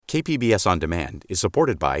KPBS On Demand is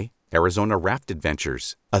supported by Arizona Raft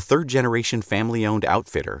Adventures, a third-generation family-owned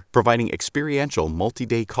outfitter providing experiential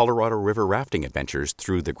multi-day Colorado River rafting adventures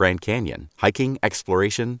through the Grand Canyon. Hiking,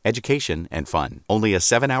 exploration, education, and fun. Only a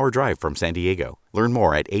 7-hour drive from San Diego. Learn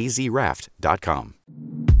more at azraft.com.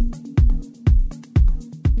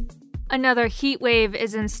 Another heat wave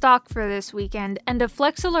is in stock for this weekend, and a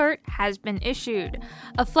Flex Alert has been issued.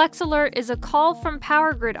 A Flex Alert is a call from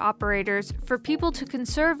power grid operators for people to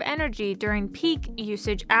conserve energy during peak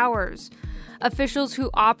usage hours. Officials who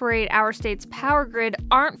operate our state's power grid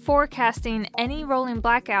aren't forecasting any rolling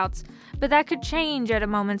blackouts, but that could change at a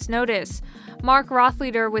moment's notice. Mark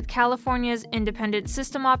Rothleader with California's Independent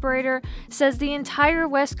System Operator says the entire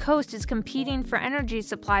West Coast is competing for energy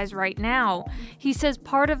supplies right now. He says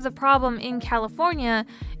part of the problem in California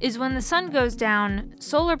is when the sun goes down,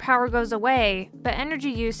 solar power goes away, but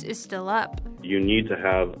energy use is still up. You need to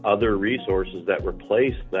have other resources that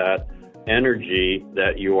replace that energy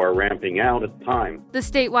that you are ramping out at the time. The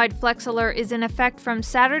statewide Flex Alert is in effect from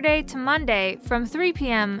Saturday to Monday from 3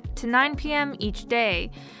 p.m. to 9 p.m. each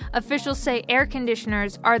day. Officials say air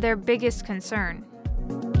conditioners are their biggest concern.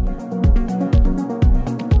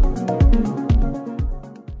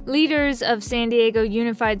 Leaders of San Diego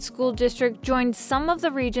Unified School District joined some of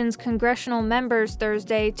the region's congressional members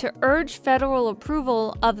Thursday to urge federal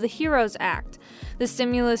approval of the HEROES Act. The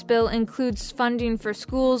stimulus bill includes funding for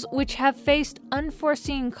schools which have faced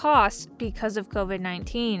unforeseen costs because of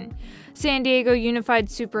COVID-19. San Diego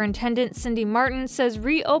Unified Superintendent Cindy Martin says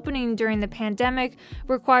reopening during the pandemic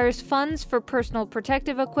requires funds for personal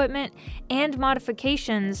protective equipment and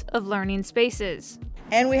modifications of learning spaces.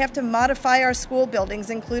 And we have to modify our school buildings,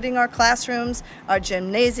 including our classrooms, our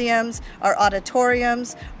gymnasiums, our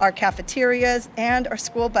auditoriums, our cafeterias, and our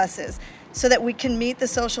school buses, so that we can meet the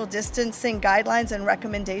social distancing guidelines and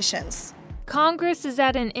recommendations. Congress is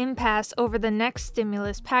at an impasse over the next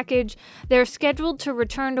stimulus package. They're scheduled to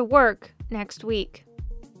return to work next week.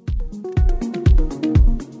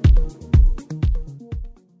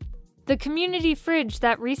 The community fridge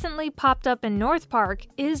that recently popped up in North Park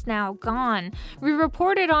is now gone. We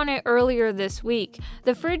reported on it earlier this week.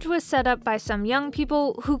 The fridge was set up by some young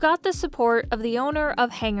people who got the support of the owner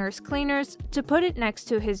of Hangers Cleaners to put it next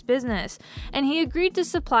to his business, and he agreed to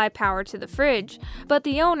supply power to the fridge. But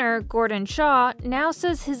the owner, Gordon Shaw, now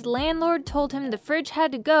says his landlord told him the fridge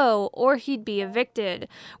had to go or he'd be evicted.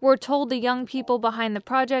 We're told the young people behind the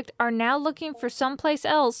project are now looking for someplace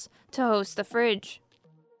else to host the fridge.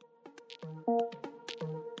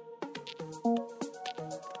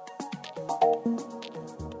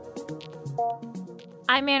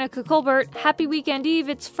 I'm Annika Colbert. Happy Weekend Eve.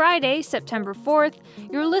 It's Friday, September 4th.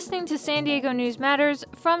 You're listening to San Diego News Matters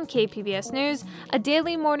from KPBS News, a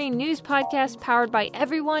daily morning news podcast powered by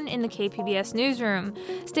everyone in the KPBS newsroom.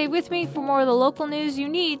 Stay with me for more of the local news you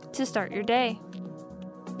need to start your day.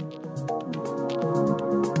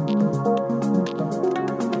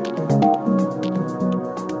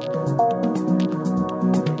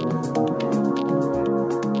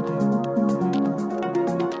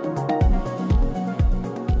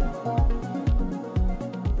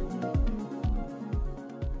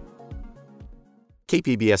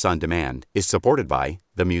 KPBS On Demand is supported by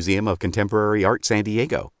the Museum of Contemporary Art San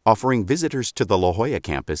Diego, offering visitors to the La Jolla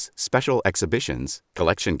campus special exhibitions,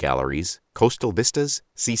 collection galleries, coastal vistas,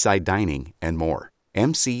 seaside dining, and more.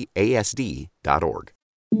 mcasd.org.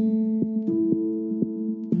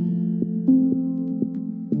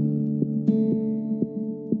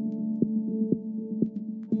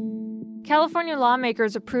 California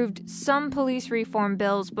lawmakers approved some police reform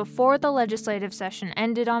bills before the legislative session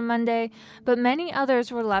ended on Monday, but many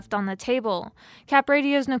others were left on the table. Cap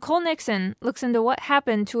Radio's Nicole Nixon looks into what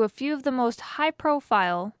happened to a few of the most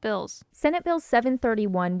high-profile bills. Senate Bill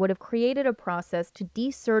 731 would have created a process to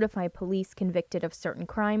decertify police convicted of certain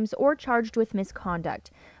crimes or charged with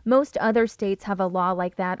misconduct. Most other states have a law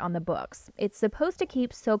like that on the books. It's supposed to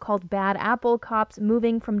keep so-called bad apple cops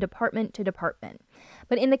moving from department to department.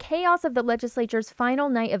 But in the chaos of the legislature's final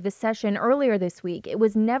night of the session earlier this week, it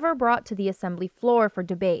was never brought to the assembly floor for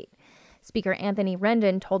debate. Speaker Anthony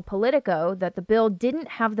Rendon told Politico that the bill didn't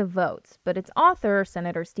have the votes, but its author,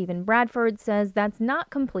 Senator Stephen Bradford, says that's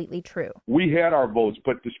not completely true. We had our votes,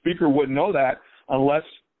 but the speaker wouldn't know that unless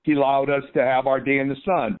he allowed us to have our day in the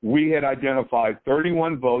sun. We had identified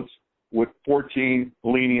 31 votes with 14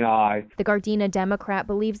 leaning aye. The Gardena Democrat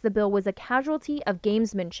believes the bill was a casualty of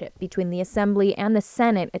gamesmanship between the Assembly and the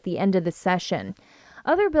Senate at the end of the session.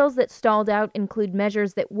 Other bills that stalled out include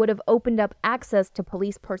measures that would have opened up access to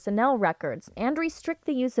police personnel records and restrict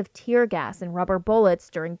the use of tear gas and rubber bullets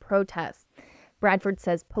during protests. Bradford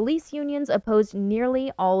says police unions opposed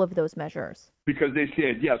nearly all of those measures. Because they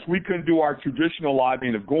said, yes, we couldn't do our traditional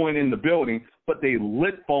lobbying of going in the building, but they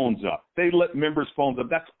lit phones up. They lit members' phones up.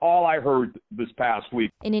 That's all I heard this past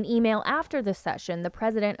week. In an email after the session, the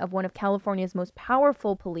president of one of California's most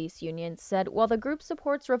powerful police unions said while the group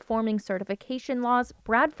supports reforming certification laws,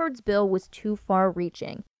 Bradford's bill was too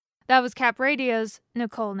far-reaching. That was Cap Radio's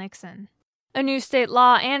Nicole Nixon. A new state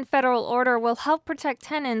law and federal order will help protect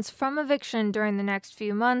tenants from eviction during the next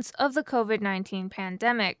few months of the COVID-19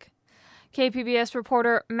 pandemic. KPBS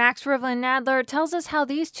reporter Max Rivlin-Nadler tells us how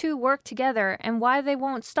these two work together and why they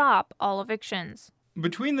won't stop all evictions.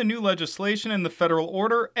 Between the new legislation and the federal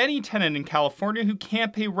order, any tenant in California who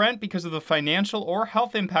can't pay rent because of the financial or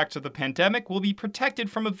health impacts of the pandemic will be protected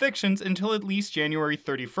from evictions until at least January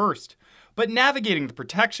 31st. But navigating the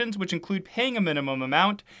protections, which include paying a minimum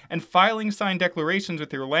amount and filing signed declarations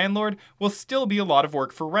with your landlord, will still be a lot of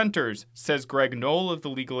work for renters, says Greg Knoll of the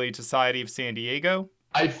Legal Aid Society of San Diego.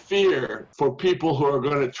 I fear for people who are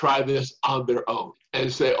going to try this on their own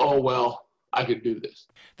and say, oh, well, I can do this.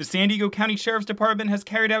 The San Diego County Sheriff's Department has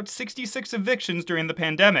carried out 66 evictions during the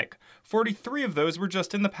pandemic. 43 of those were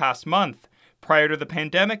just in the past month. Prior to the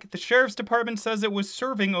pandemic, the Sheriff's Department says it was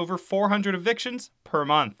serving over 400 evictions per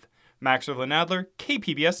month. Max Rivlin-Nadler,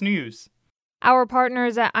 KPBS News. Our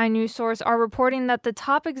partners at iNewsSource are reporting that the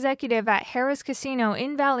top executive at Harrah's Casino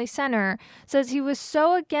in Valley Center says he was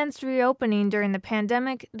so against reopening during the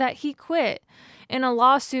pandemic that he quit. In a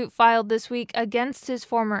lawsuit filed this week against his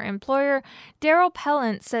former employer, Daryl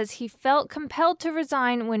Pellant says he felt compelled to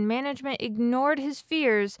resign when management ignored his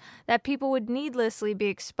fears that people would needlessly be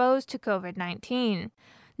exposed to COVID-19.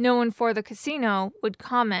 No one for the casino would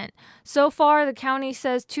comment. So far, the county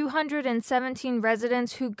says 217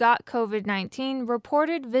 residents who got COVID-19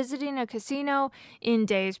 reported visiting a casino in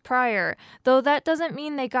days prior, though that doesn't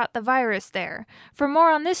mean they got the virus there. For more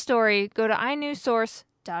on this story, go to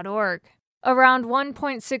inewsource.org. Around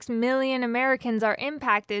 1.6 million Americans are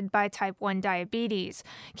impacted by type 1 diabetes.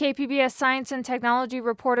 KPBS science and technology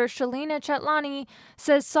reporter Shalina Chatlani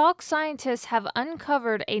says Salk scientists have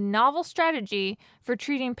uncovered a novel strategy for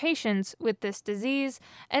treating patients with this disease,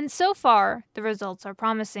 and so far, the results are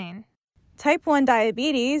promising. Type 1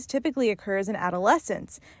 diabetes typically occurs in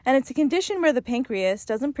adolescence, and it's a condition where the pancreas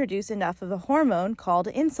doesn't produce enough of a hormone called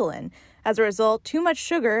insulin. As a result, too much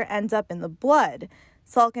sugar ends up in the blood.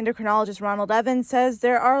 Salk endocrinologist Ronald Evans says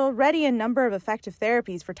there are already a number of effective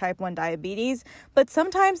therapies for type 1 diabetes, but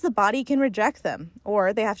sometimes the body can reject them,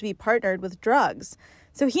 or they have to be partnered with drugs.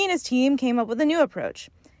 So he and his team came up with a new approach: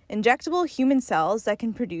 injectable human cells that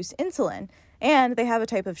can produce insulin, and they have a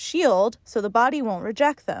type of shield so the body won't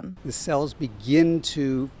reject them. The cells begin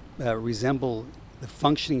to resemble the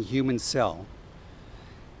functioning human cell,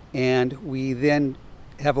 and we then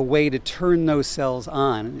have a way to turn those cells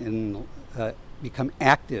on and become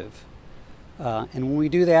active. And when we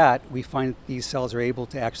do that, we find that these cells are able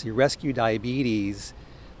to actually rescue diabetes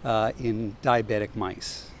in diabetic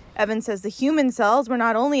mice. Evans says the human cells were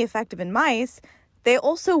not only effective in mice, they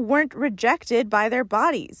also weren't rejected by their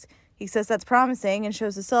bodies. He says that's promising and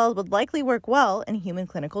shows the cells would likely work well in human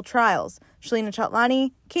clinical trials. Shalina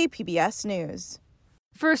Chatlani, KPBS News.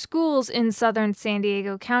 For schools in southern San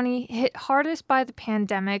Diego County hit hardest by the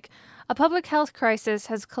pandemic, a public health crisis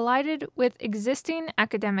has collided with existing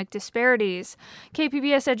academic disparities.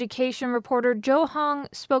 KPBS education reporter Joe Hong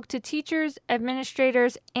spoke to teachers,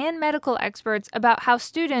 administrators, and medical experts about how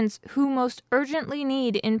students who most urgently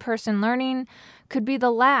need in-person learning could be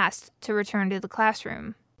the last to return to the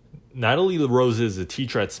classroom. Natalie LaRosa is a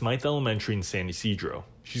teacher at Smythe Elementary in San Ysidro.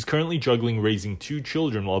 She's currently juggling raising 2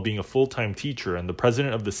 children while being a full-time teacher and the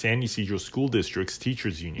president of the San Ysidro School District's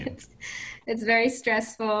Teachers Union. It's very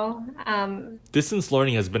stressful. Distance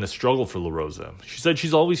learning has been a struggle for LaRosa. She said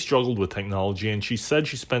she's always struggled with technology, and she said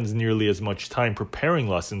she spends nearly as much time preparing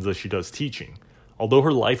lessons as she does teaching. Although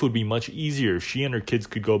her life would be much easier if she and her kids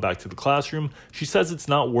could go back to the classroom, she says it's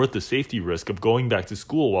not worth the safety risk of going back to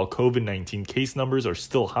school while COVID-19 case numbers are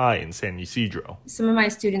still high in San Ysidro. Some of my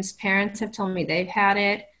students' parents have told me they've had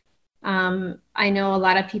it. I know a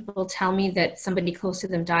lot of people tell me that somebody close to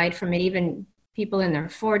them died from it, even people in their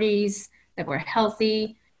 40s that were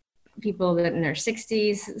healthy, people that in their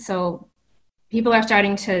 60s. So people are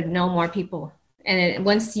starting to know more people. And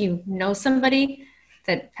once you know somebody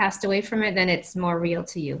that passed away from it, then it's more real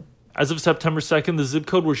to you. As of September 2nd, the zip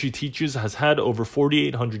code where she teaches has had over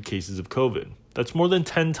 4,800 cases of COVID. That's more than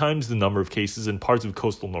 10 times the number of cases in parts of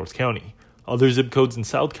coastal North County. Other zip codes in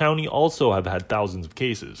South County also have had thousands of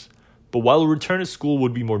cases. But while a return to school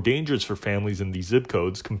would be more dangerous for families in these zip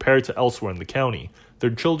codes compared to elsewhere in the county, their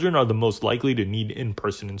children are the most likely to need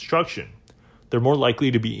in-person instruction. They're more likely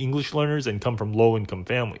to be English learners and come from low-income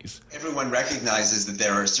families. Everyone recognizes that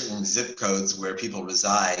there are certain zip codes where people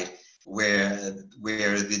reside where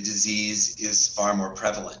the disease is far more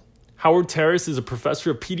prevalent. Howard Terrace is a professor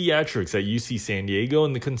of pediatrics at UC San Diego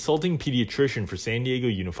and the consulting pediatrician for San Diego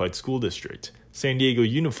Unified School District. San Diego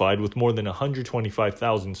Unified, with more than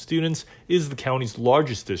 125,000 students, is the county's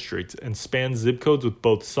largest district and spans zip codes with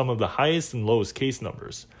both some of the highest and lowest case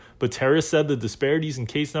numbers. But Terrace said the disparities in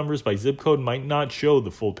case numbers by zip code might not show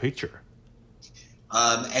the full picture.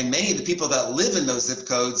 And many of the people that live in those zip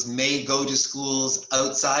codes may go to schools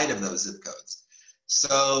outside of those zip codes.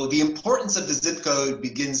 So the importance of the zip code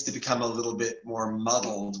begins to become a little bit more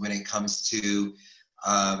muddled when it comes to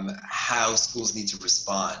how schools need to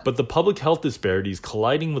respond. But the public health disparities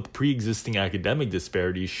colliding with pre-existing academic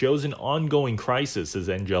disparities shows an ongoing crisis, says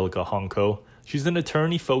Angelica Honko. She's an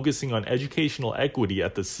attorney focusing on educational equity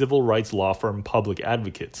at the civil rights law firm Public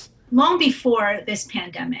Advocates. Long before this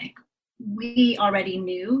pandemic, we already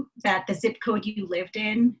knew that the zip code you lived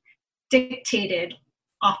in dictated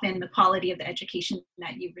often the quality of the education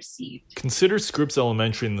that you received. Consider Scripps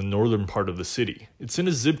Elementary in the northern part of the city. It's in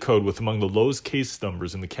a zip code with among the lowest case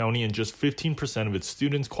numbers in the county, and just 15% of its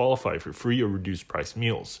students qualify for free or reduced price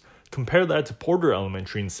meals. Compare that to Porter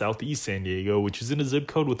Elementary in southeast San Diego, which is in a zip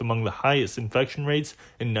code with among the highest infection rates,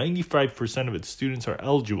 and 95% of its students are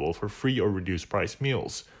eligible for free or reduced price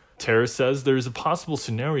meals. Terrace says there is a possible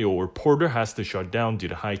scenario where Porter has to shut down due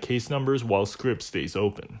to high case numbers while Scripps stays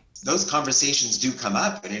open. Those conversations do come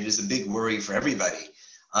up, and it is a big worry for everybody.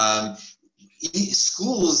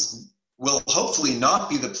 Schools will hopefully not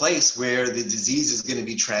be the place where the disease is going to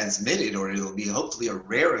be transmitted, or it'll be hopefully a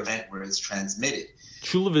rare event where it's transmitted.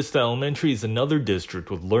 Chula Vista Elementary is another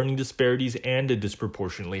district with learning disparities and a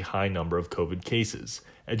disproportionately high number of COVID cases.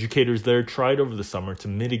 Educators there tried over the summer to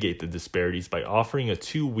mitigate the disparities by offering a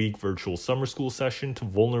 2-week virtual summer school session to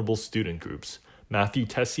vulnerable student groups. Matthew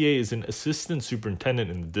Tessier is an assistant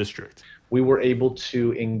superintendent in the district. We were able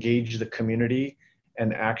to engage the community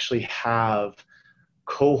and actually have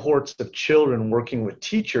cohorts of children working with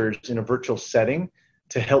teachers in a virtual setting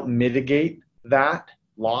to help mitigate that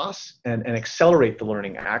loss and accelerate the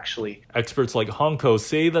learning, actually. Experts like Honko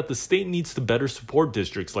say that the state needs to better support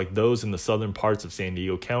districts like those in the southern parts of San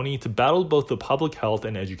Diego County to battle both the public health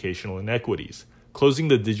and educational inequities. Closing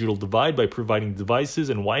the digital divide by providing devices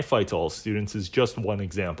and Wi-Fi to all students is just one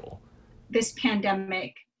example. This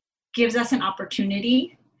pandemic gives us an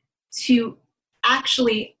opportunity to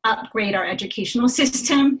actually upgrade our educational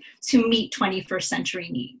system to meet 21st century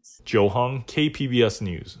needs. Joe Hong, KPBS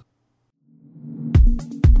News.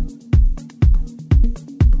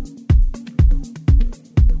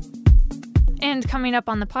 And coming up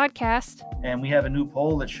on the podcast. And we have a new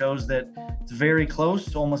poll that shows that it's very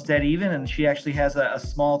close, almost dead even, and she actually has a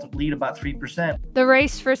small lead, about 3%. The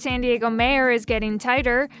race for San Diego mayor is getting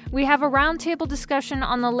tighter. We have a roundtable discussion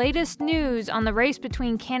on the latest news on the race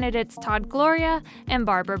between candidates Todd Gloria and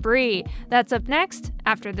Barbara Bry. That's up next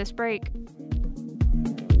after this break.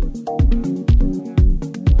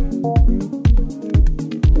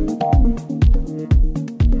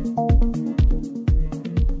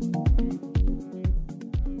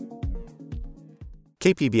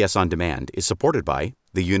 KPBS On Demand is supported by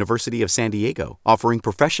the University of San Diego, offering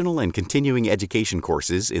professional and continuing education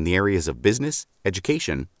courses in the areas of business,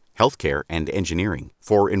 education, healthcare, and engineering.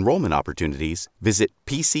 For enrollment opportunities, visit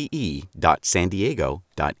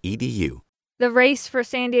pce.sandiego.edu. The race for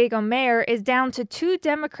San Diego mayor is down to 2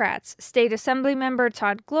 Democrats, State Assembly member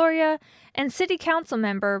Todd Gloria and City Council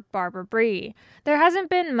member Barbara Bry. There hasn't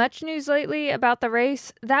been much news lately about the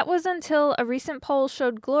race. That was until a recent poll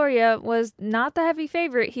showed Gloria was not the heavy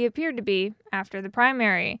favorite he appeared to be after the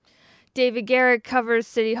primary. David Garrick covers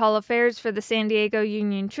City Hall affairs for the San Diego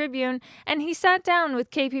Union-Tribune, and he sat down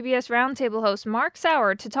with KPBS Roundtable host Mark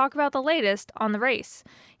Sauer to talk about the latest on the race.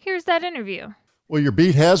 Here's that interview. Well, your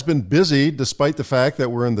beat has been busy despite the fact that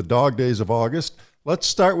we're in the dog days of August. Let's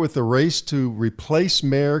start with the race to replace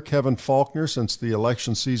Mayor Kevin Faulconer since the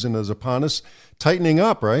election season is upon us. Tightening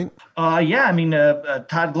up, right?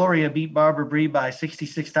 Todd Gloria beat Barbara Bry by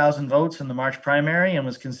 66,000 votes in the March primary and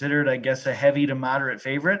was considered, I guess, a heavy to moderate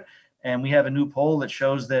favorite. And we have a new poll that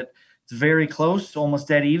shows that it's very close, almost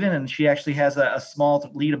dead even, and she actually has a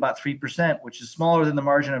small lead, about 3%, which is smaller than the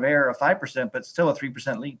margin of error of 5%, but still a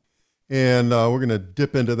 3% lead. And we're going to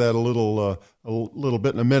dip into that a little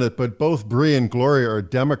bit in a minute. But both Bry and Gloria are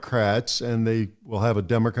Democrats, and they will have a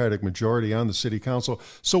Democratic majority on the city council.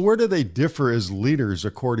 So where do they differ as leaders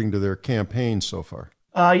according to their campaigns so far?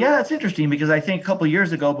 Yeah, that's interesting because I think a couple of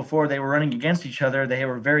years ago, before they were running against each other, they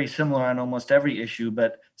were very similar on almost every issue.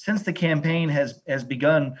 But since the campaign has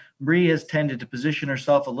begun, Bree has tended to position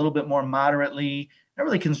herself a little bit more moderately, not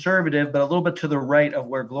really conservative, but a little bit to the right of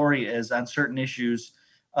where Gloria is on certain issues.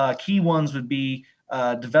 Key ones would be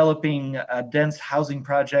developing dense housing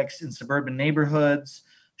projects in suburban neighborhoods.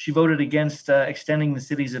 She voted against extending the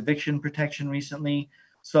city's eviction protection recently.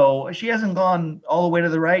 So she hasn't gone all the way to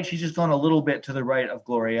the right. She's just gone a little bit to the right of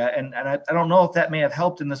Gloria. And I don't know if that may have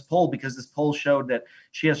helped in this poll, because this poll showed that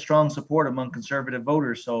she has strong support among conservative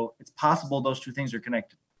voters. So it's possible those two things are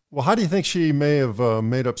connected. Well, how do you think she may have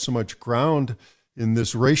made up so much ground in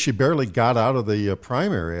this race? She barely got out of the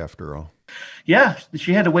primary after all. Yeah,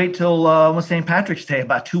 she had to wait till almost St. Patrick's Day,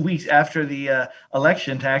 about 2 weeks after the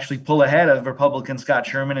election, to actually pull ahead of Republican Scott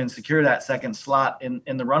Sherman and secure that second slot in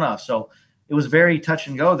the runoff. So it was very touch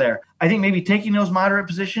and go there. I think maybe taking those moderate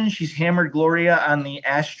positions, she's hammered Gloria on the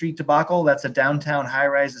Ash Street debacle. That's a downtown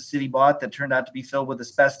high-rise the city bought that turned out to be filled with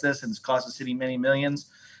asbestos and has cost the city many millions.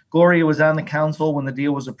 Gloria was on the council when the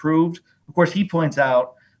deal was approved. Of course, he points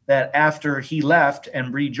out that after he left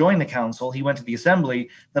and Bree joined the council, he went to the assembly,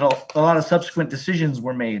 that a lot of subsequent decisions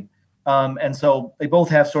were made. And so they both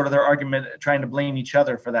have sort of their argument trying to blame each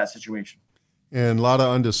other for that situation. And a lot of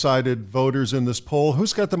undecided voters in this poll.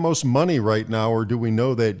 Who's got the most money right now, or do we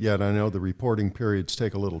know that yet? I know the reporting periods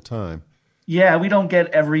take a little time. Yeah, we don't get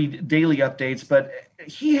every daily updates, but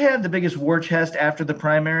he had the biggest war chest after the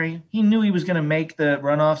primary. He knew he was going to make the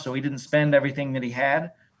runoff, so he didn't spend everything that he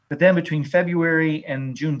had. But then between February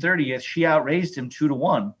and June 30th, she outraised him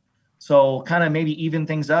 2-1. So kind of maybe even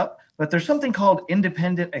things up. But there's something called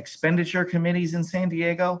independent expenditure committees in San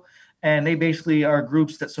Diego, and they basically are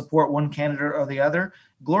groups that support one candidate or the other.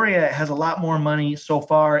 Gloria has a lot more money so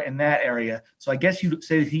far in that area. So I guess you'd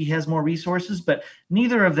say he has more resources, but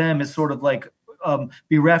neither of them is sort of like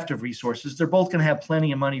bereft of resources. They're both going to have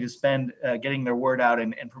plenty of money to spend getting their word out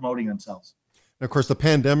and promoting themselves. And of course, the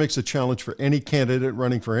pandemic's a challenge for any candidate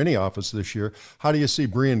running for any office this year. How do you see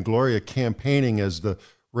Bree and Gloria campaigning as the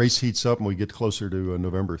race heats up and we get closer to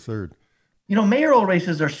November 3rd? You know, mayoral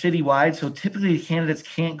races are citywide, so typically candidates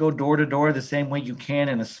can't go door to door the same way you can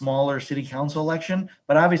in a smaller city council election.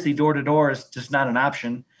 But obviously, door to door is just not an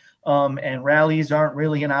option, and rallies aren't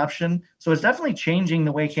really an option. So it's definitely changing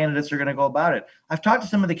the way candidates are going to go about it. I've talked to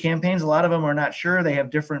some of the campaigns; a lot of them are not sure. They have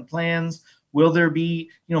different plans. Will there be,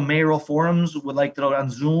 mayoral forums on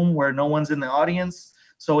Zoom where no one's in the audience?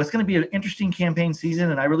 So it's going to be an interesting campaign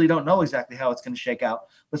season, and I really don't know exactly how it's going to shake out.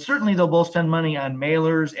 But certainly they'll both spend money on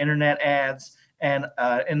mailers, internet ads, and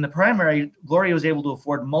in the primary, Gloria was able to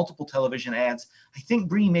afford multiple television ads. I think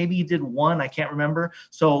Bree maybe did one, I can't remember.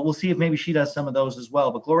 So we'll see if maybe she does some of those as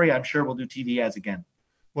well. But Gloria, I'm sure, will do TV ads again.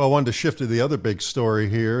 Well, I wanted to shift to the other big story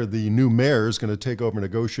here. The new mayor is going to take over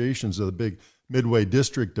negotiations of the big Midway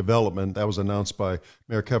District development. That was announced by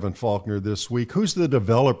Mayor Kevin Faulconer this week. Who's the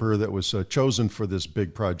developer that was chosen for this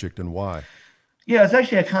big project and why? Yeah, it's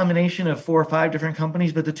actually a combination of 4 or 5 different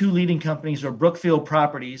companies, but the two leading companies are Brookfield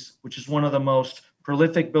Properties, which is one of the most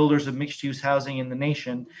prolific builders of mixed-use housing in the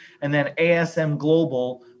nation, and then ASM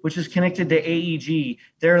Global, which is connected to AEG.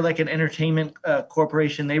 They're like an entertainment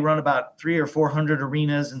corporation. They run about 300 or 400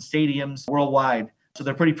 arenas and stadiums worldwide. So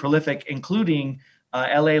they're pretty prolific, including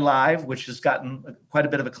LA Live, which has gotten quite a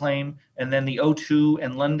bit of acclaim, and then the O2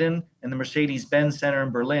 in London and the Mercedes-Benz Center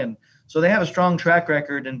in Berlin. So they have a strong track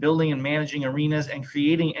record in building and managing arenas and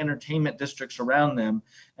creating entertainment districts around them.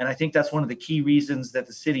 And I think that's one of the key reasons that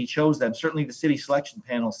the city chose them. Certainly the city selection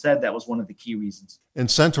panel said that was one of the key reasons. And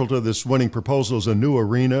central to this winning proposal is a new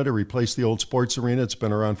arena to replace the old sports arena. It's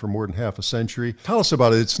been around for more than half a century. Tell us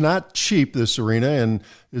about it. It's not cheap, this arena, and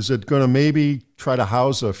is it going to maybe try to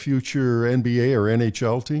house a future NBA or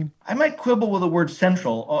NHL team? I might quibble with the word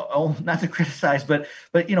central, not to criticize, but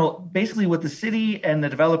basically what the city and the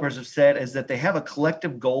developers have said is that they have a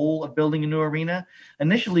collective goal of building a new arena.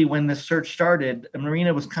 Initially, when this search started, an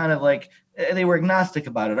arena was kind of like, they were agnostic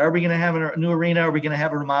about it. Are we going to have a new arena? Are we going to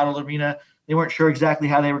have a remodeled arena? They weren't sure exactly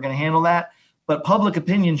how they were going to handle that. But public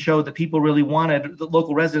opinion showed that the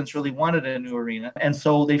local residents really wanted a new arena. And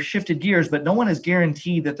so they've shifted gears, but no one has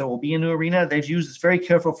guaranteed that there will be a new arena. They've used this very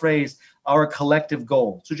careful phrase, our collective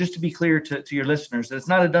goal. So just to be clear to your listeners, that it's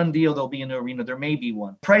not a done deal there'll be a new arena. There may be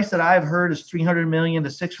one. The price that I've heard is $300 million to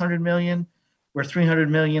 $600 million, where $300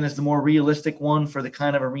 million is the more realistic one for the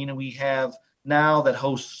kind of arena we have now that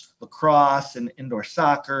hosts lacrosse and indoor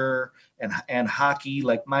soccer and hockey,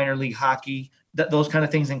 like minor league hockey, those kind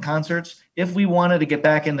of things in concerts. If we wanted to get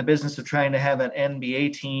back in the business of trying to have an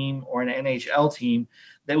NBA team or an NHL team,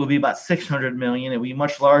 that would be about $600 million. It would be a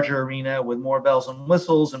much larger arena with more bells and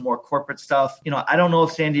whistles and more corporate stuff. I don't know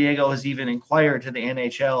if San Diego has even inquired to the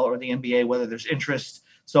NHL or the NBA whether there's interest.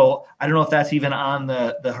 So I don't know if that's even on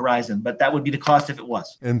the horizon, but that would be the cost if it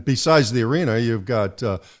was. And besides the arena, you've got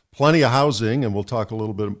plenty of housing, and we'll talk a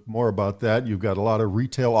little bit more about that. You've got a lot of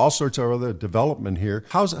retail, all sorts of other development here.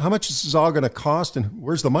 How much is this all going to cost, and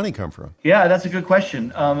where's the money come from? Yeah, that's a good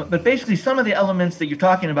question. But basically, some of the elements that you're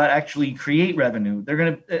talking about actually create revenue.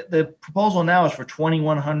 The proposal now is for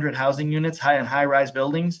 2,100 housing units, high-rise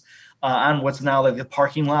buildings on what's now like the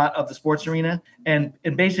parking lot of the sports arena, and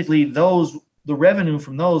basically the revenue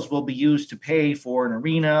from those will be used to pay for an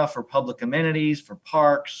arena, for public amenities, for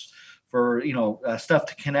parks, for stuff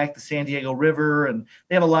to connect the San Diego River, and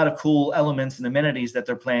they have a lot of cool elements and amenities that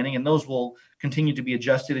they're planning, and those will continue to be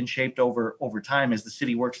adjusted and shaped over time as the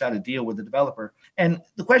city works out a deal with the developer. And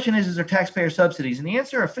the question is there taxpayer subsidies? And the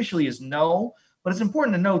answer officially is no, but it's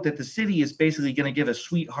important to note that the city is basically going to give a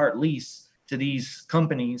sweetheart lease to these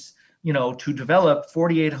companies, to develop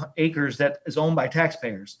 48 acres that is owned by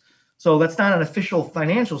taxpayers. So that's not an official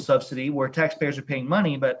financial subsidy where taxpayers are paying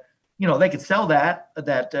money, but they could sell that to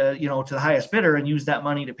the highest bidder and use that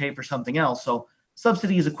money to pay for something else. So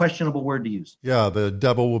subsidy is a questionable word to use. Yeah, the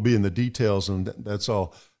devil will be in the details, and that's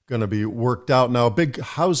all going to be worked out. Now, a big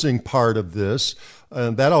housing part of this,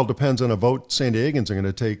 and that all depends on a vote San Diegans are going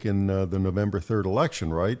to take in the November 3rd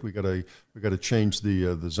election, right? We got to change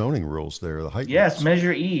the zoning rules there, the height. Yes, limits.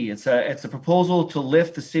 Measure E. It's a proposal to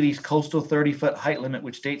lift the city's coastal 30-foot height limit,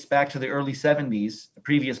 which dates back to the early 70s, the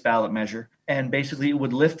previous ballot measure. And basically, it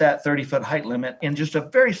would lift that 30-foot height limit in just a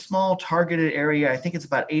very small targeted area. I think it's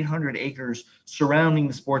about 800 acres surrounding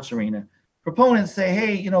the sports arena. Proponents say,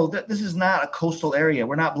 hey, this is not a coastal area.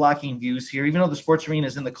 We're not blocking views here. Even though the sports arena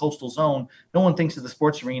is in the coastal zone, no one thinks that the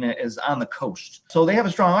sports arena is on the coast. So they have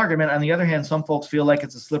a strong argument. On the other hand, some folks feel like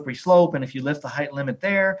it's a slippery slope. And if you lift the height limit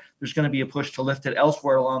there, there's going to be a push to lift it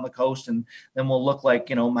elsewhere along the coast. And then we'll look like,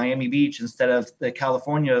 Miami Beach instead of the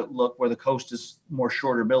California look where the coast is more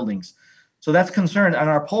shorter buildings. So that's concerned. And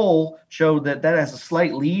our poll showed that has a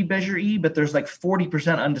slight lead, Measure E, but there's like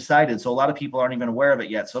 40% undecided. So a lot of people aren't even aware of it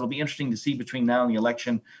yet. So it'll be interesting to see between now and the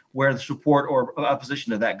election where the support or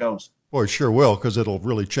opposition to that goes. Boy, it sure will, because it'll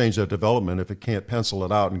really change that development if it can't pencil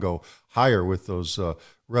it out and go higher with those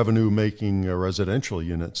revenue-making residential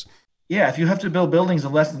units. Yeah, if you have to build buildings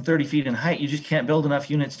of less than 30 feet in height, you just can't build enough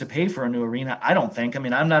units to pay for a new arena, I don't think. I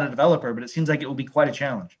mean, I'm not a developer, but it seems like it will be quite a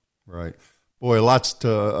challenge. Right. Boy, lots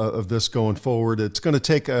of this going forward. It's going to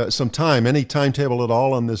take some time. Any timetable at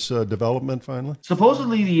all on this development finally?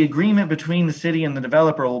 Supposedly, the agreement between the city and the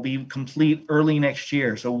developer will be complete early next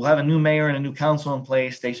year. So we'll have a new mayor and a new council in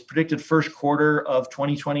place. They predicted first quarter of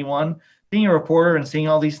 2021. Being a reporter and seeing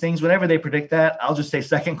all these things, whenever they predict that, I'll just say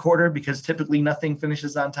second quarter because typically nothing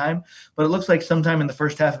finishes on time. But it looks like sometime in the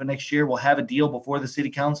first half of next year, we'll have a deal before the city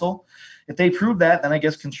council. If they prove that, then I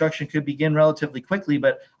guess construction could begin relatively quickly.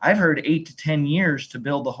 But I've heard 8 to 10 years to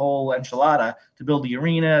build the whole enchilada, to build the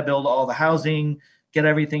arena, build all the housing, get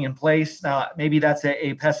everything in place. Now, maybe that's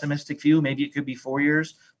a pessimistic view. Maybe it could be 4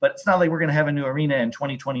 years. But it's not like we're going to have a new arena in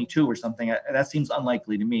 2022 or something. That seems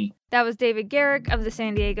unlikely to me. That was David Garrick of the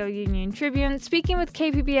San Diego Union Tribune speaking with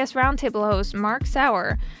KPBS Roundtable host Mark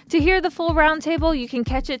Sauer. To hear the full roundtable, you can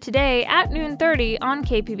catch it today at noon 30 on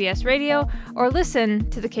KPBS Radio or listen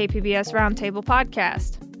to the KPBS Roundtable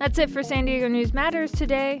podcast. That's it for San Diego News Matters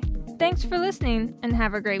today. Thanks for listening and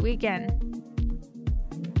have a great weekend.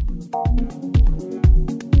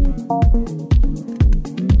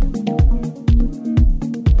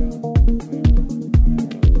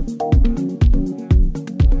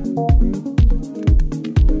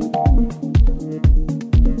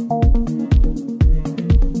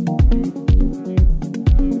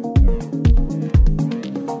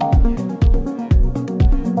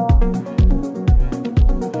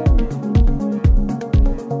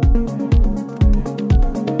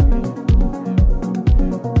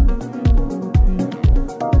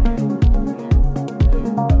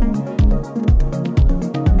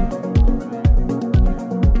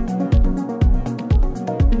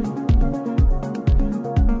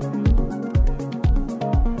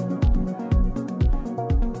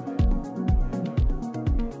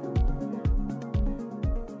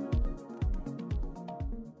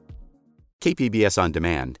 KPBS On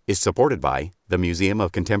Demand is supported by the Museum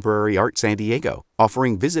of Contemporary Art San Diego,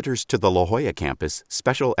 offering visitors to the La Jolla campus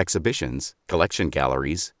special exhibitions, collection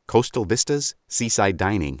galleries, coastal vistas, seaside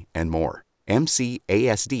dining, and more.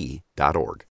 MCASD.org.